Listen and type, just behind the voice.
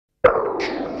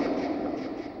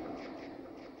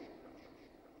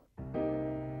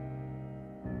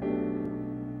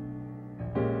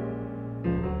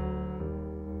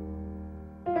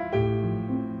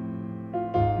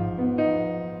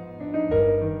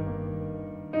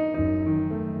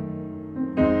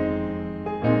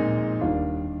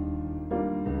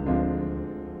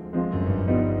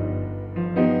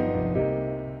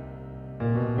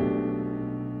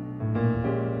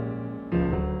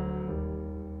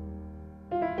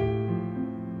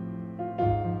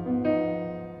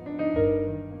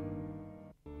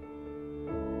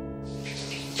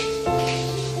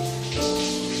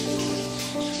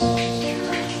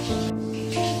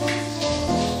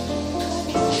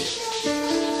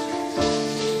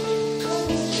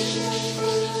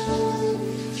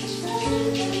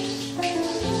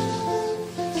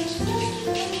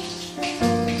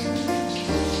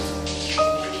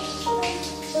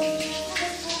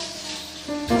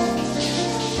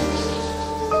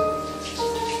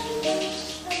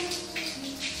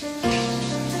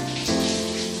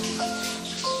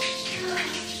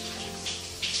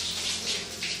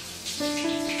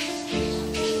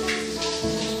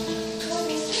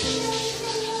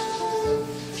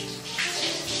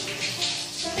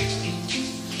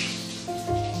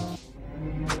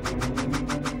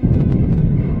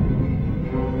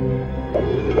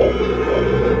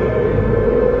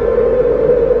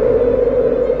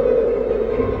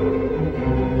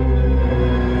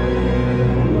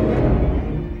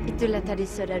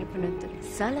kepada saudara penonton,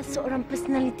 salah seorang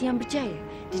personaliti yang berjaya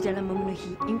di dalam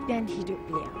memenuhi impian hidup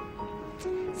beliau.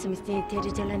 Semestinya tiada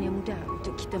jalan yang mudah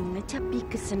untuk kita mengecapi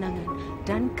kesenangan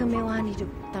dan kemewahan hidup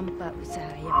tanpa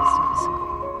usaha yang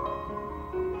bersungguh-sungguh.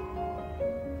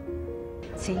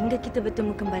 Sehingga kita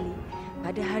bertemu kembali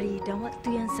pada hari dan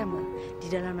waktu yang sama di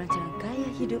dalam rancangan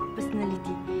Gaya Hidup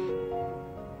Personaliti.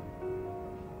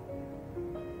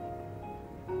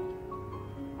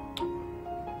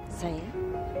 Saya,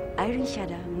 Irene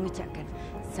Syada, mengucapkan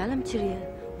salam ceria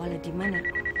walau di mana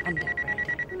anda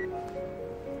berada.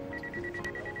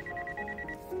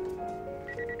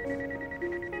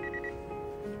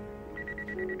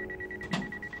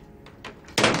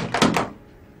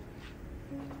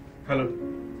 Halo.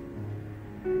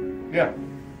 Ya.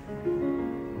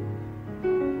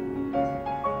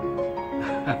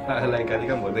 Lain kali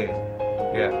kan boleh.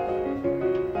 Ya.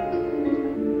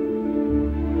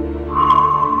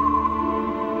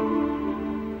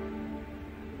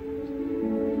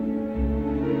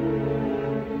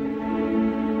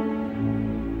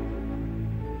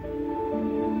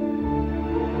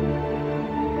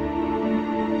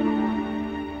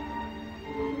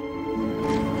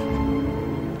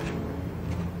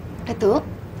 Datuk?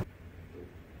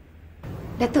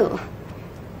 Datuk?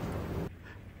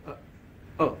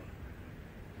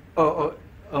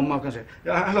 Maafkan saya.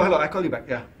 Ya, hello, I call you back.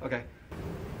 Ya, okay.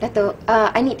 Datuk,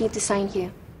 I need you to sign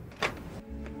here.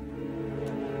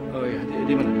 Oh ya,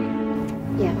 di mana?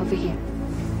 Yeah, over here.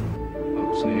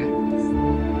 Oh, sini ya.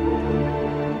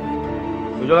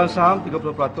 Penjualan saham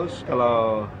 30%.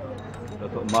 Kalau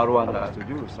Datuk Marwan tak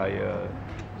setuju, saya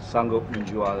sanggup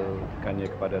menjualkannya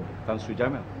kepada Tan Sri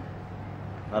Jamil.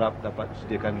 Harap dapat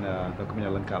sediakan dokumen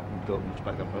yang lengkap untuk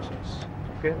mencepatkan proses.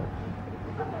 Okey?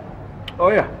 Oh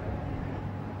ya,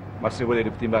 masih boleh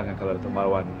dipertimbangkan kalau Datuk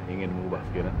Marwan ingin mengubah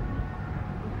fikiran.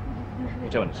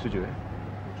 Macam mana? Setuju ya?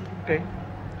 Okey.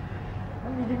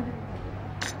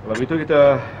 Kalau begitu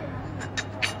kita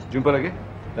jumpa lagi,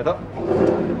 Datuk.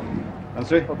 Tan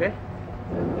Sri. Okey.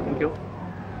 Thank you.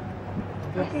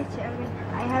 Okey, Cik Irene.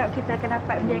 I harap kita akan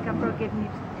dapat menjadikan program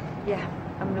ini. Ya,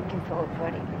 I'm looking forward for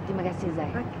it. Terima kasih, Zai.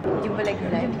 Jumpa lagi,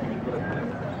 Zai.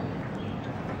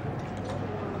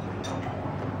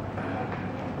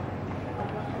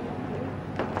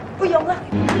 Oh, ya Allah.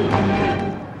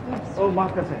 Oh,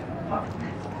 maafkan saya.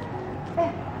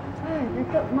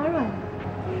 Datuk Marwan.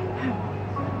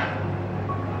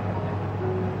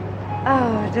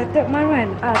 Datuk Marwan,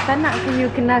 tak nak you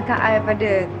kenalkan I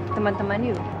pada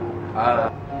teman-teman you?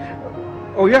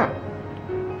 Oh ya,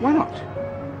 why not?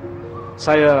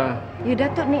 Saya... You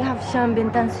Datuk Nik Hafsyam bin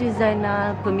Tan Sri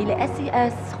Zainal, pemilik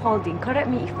SES Holding. Correct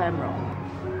me if I'm wrong.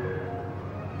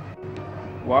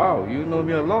 Wow, you know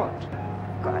me a lot.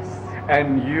 Of course.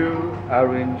 And you,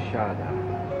 Irene Syada,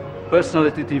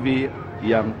 personality TV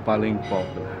yang paling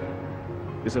popular.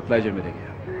 It's a pleasure meeting you.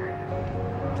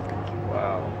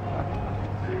 Wow.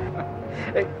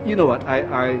 You know what?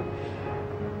 I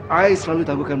selalu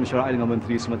tangguhkan mesyuarat dengan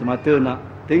menteri semata-mata nak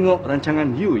tengok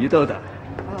rancangan you tahu tak?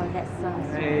 Oh, that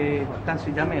sounds Tan Sri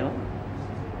Jamil.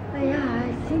 Oh yeah,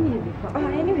 I've seen you before. Oh,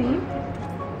 anyway,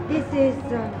 this is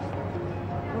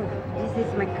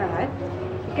my card.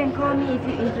 You can call me if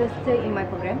you're interested in my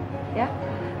program. Yeah,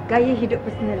 Gaya Hidup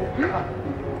Personality.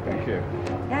 Thank you.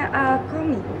 Yeah, call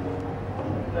me.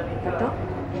 Datuk.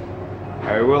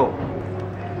 I will.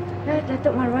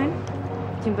 Datuk Marwan.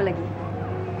 Jumpa lagi.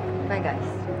 Bye guys.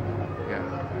 Yeah.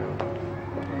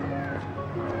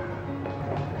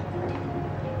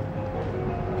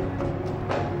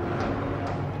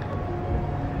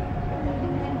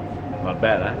 Not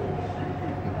bad, huh?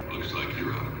 Looks like you're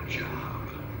out of a job.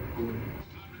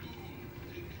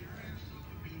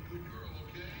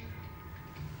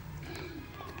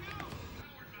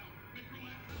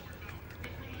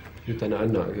 You tak nak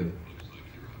anak ke?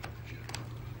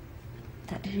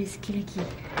 tak ada rezeki lagi.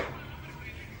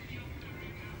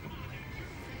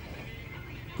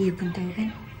 Ia pun tahu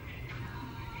kan?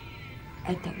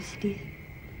 I tak bersedia.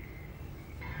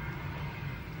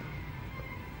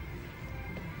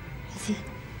 Terima kasih.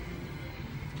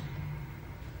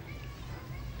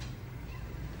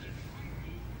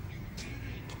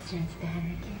 Kita jangan tahan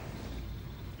lagi.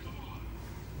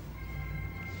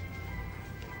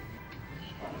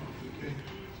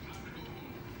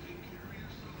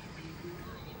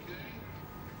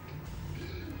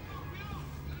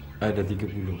 Ada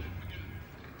 30.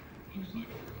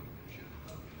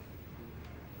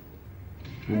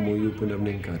 Umur you pun dah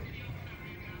meningkat.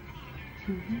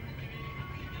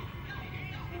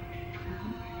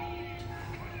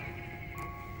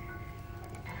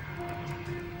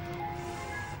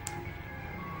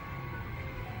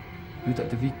 You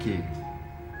tak terfikir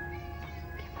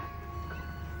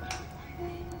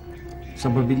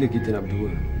Sampai bila kita nak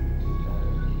berdua?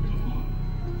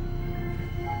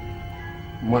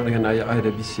 Mak dengan ayah I dah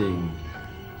bising.